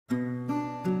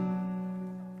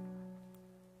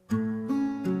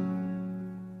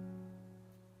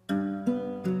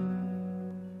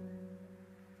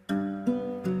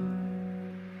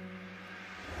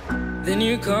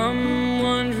you come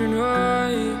wondering why,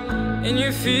 in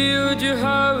your field your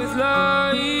heart with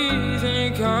lies, and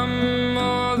you come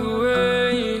all the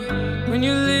way, when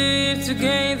you leave to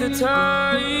gain the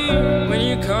tide, when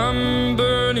you come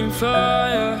burning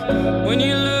fire, when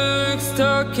you look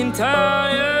stuck and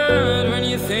tired, when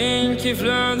you think you've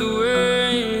learned the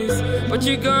ways, but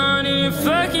you're gone in your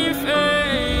fucking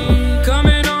face.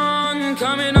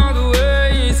 Coming all the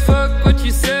ways, fuck what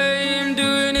you say, I'm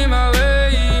doing it my way.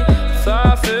 If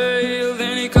I fail,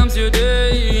 then it comes your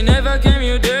day, never came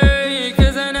your day,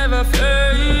 cause I never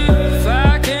fail. If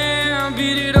I can't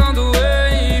beat it on the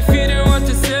way, feeding what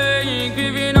to say,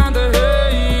 giving on the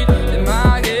hate, then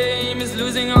my game is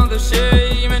losing all the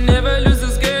shame, and never lose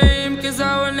this game, cause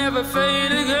I will never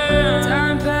fail again.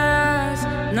 Time passed,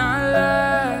 not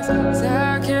last, so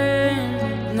I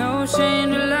came, no shame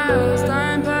to last.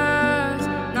 Time passed,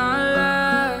 not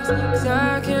last, so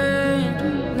I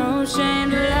came, no shame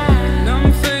to last.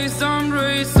 Numb face, dumb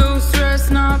race, so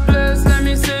stressed, not blessed, let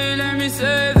me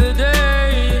save the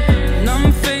day.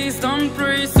 Numb face, dumb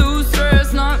race, so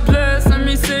stressed, not blessed, let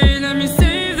me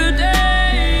save the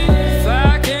day. If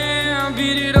I can't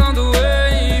beat it on the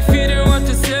way, feeding what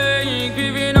to say,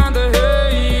 giving on the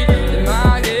hate, then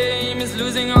my game is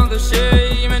losing all the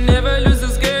shame, and never lose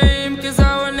this game, cause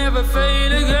I will never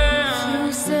fail again.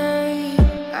 You say,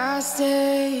 I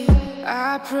stay,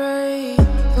 I pray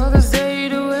for this day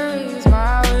to waste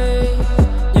my way.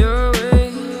 Your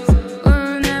ways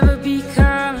will never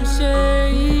become a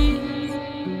shade.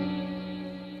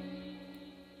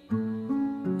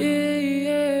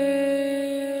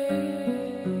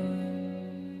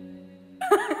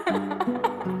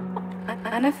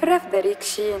 أنا في رفض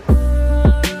ريكشين.